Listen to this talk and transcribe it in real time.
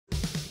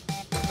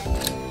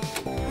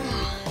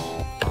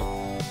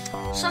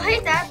So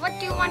hey Dad, what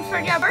do you want for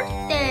your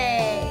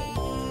birthday?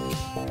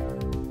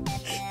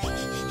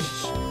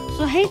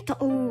 So hey,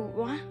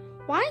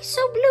 why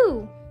so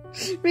blue?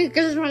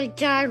 Because my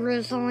dad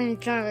recently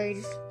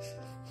died.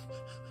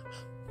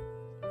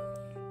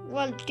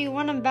 Well, do you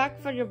want him back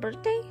for your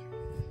birthday?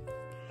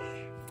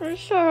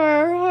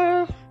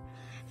 Sure.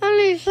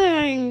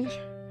 Anything.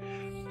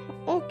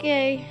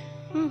 Okay.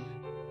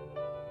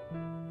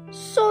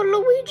 So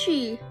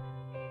Luigi,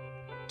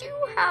 do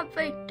you have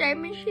a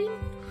time machine?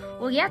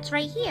 Well, yeah, it's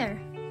right here.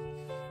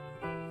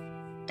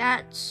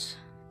 That's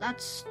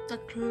the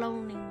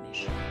cloning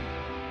machine.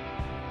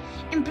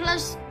 And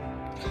plus,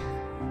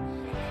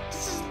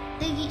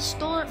 they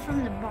stole it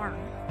from the barn.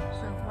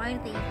 So why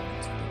did they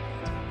even steal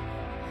it?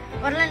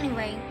 But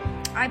anyway,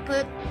 I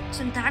put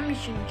some time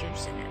machine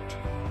juice in it.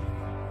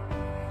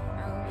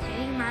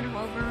 Okay, you might have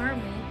overheard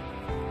me.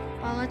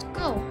 Well, let's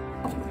go.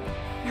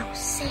 Now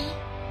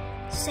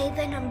say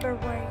the number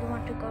where you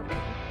want to go to.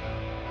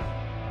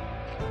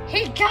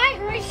 He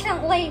died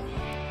recently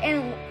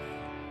in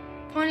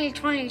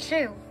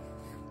 2022.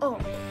 Oh,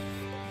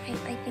 I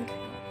think I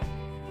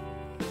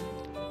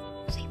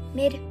know. Say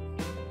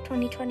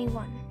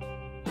mid-2021.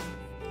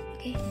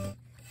 Okay.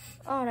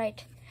 All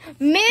right.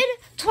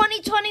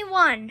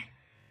 Mid-2021.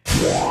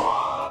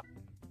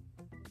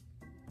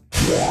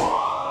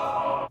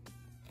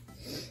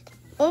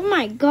 Oh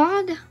my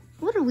God.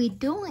 What are we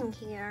doing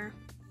here?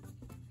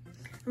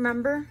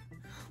 Remember?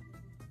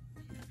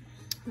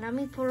 Let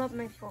me pull up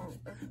my phone.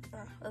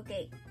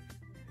 Okay.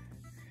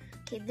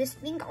 Okay, this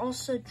thing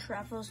also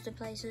travels to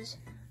places.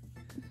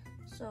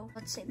 So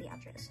let's say the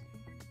address.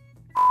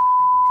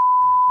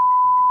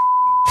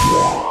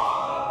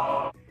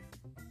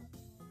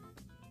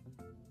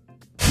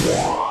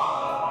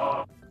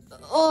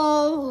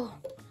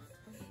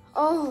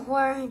 Oh,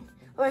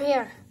 we're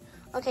here.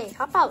 Okay,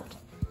 hop out.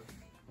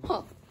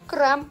 Huh.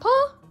 Grandpa?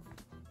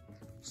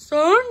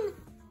 Son?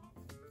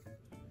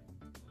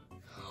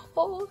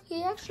 Oh,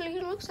 he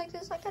actually looks like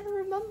this. I can't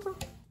remember.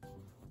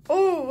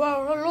 Oh,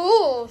 well,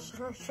 hello,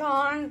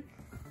 son.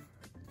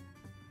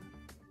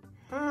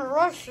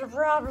 What's the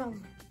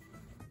problem?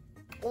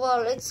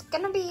 Well, it's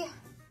gonna be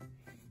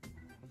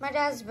my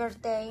dad's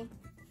birthday.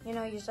 You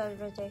know, your son's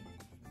birthday.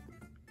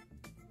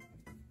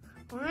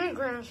 My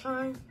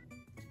grandson.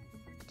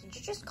 Did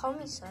you just call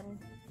me son?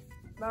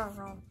 I don't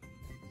know.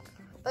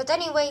 But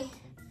anyway,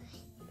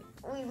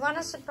 we want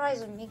to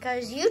surprise him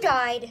because you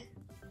died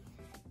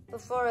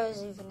before it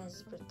was even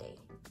his birthday.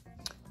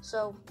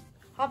 So,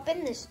 hop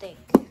in this thing.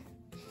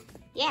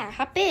 Yeah,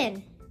 hop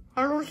in.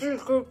 I don't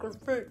think I can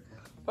fit,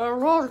 but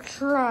I'll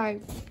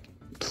try.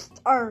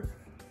 Our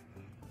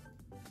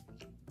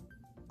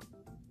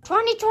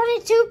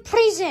 2022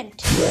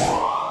 present.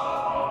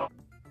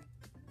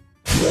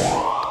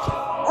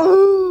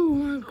 Oh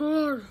my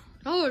God,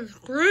 that was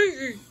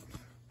crazy.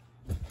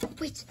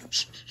 Wait,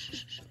 shh.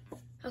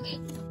 Okay.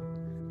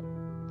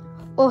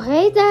 Oh,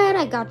 hey Dad,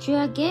 I got you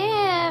a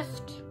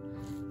gift.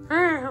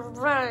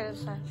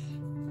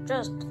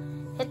 Just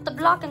hit the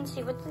block and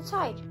see what's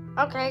inside.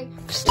 Okay.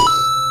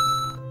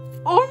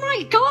 Oh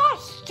my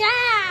gosh,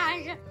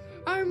 Dad!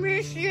 I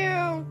miss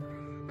you.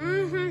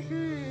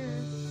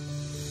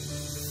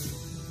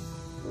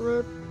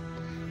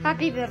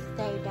 Happy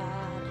birthday,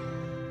 Dad.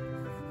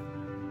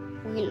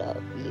 We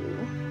love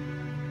you.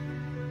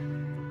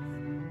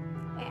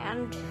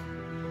 And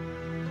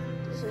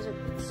this is a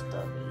good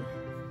story.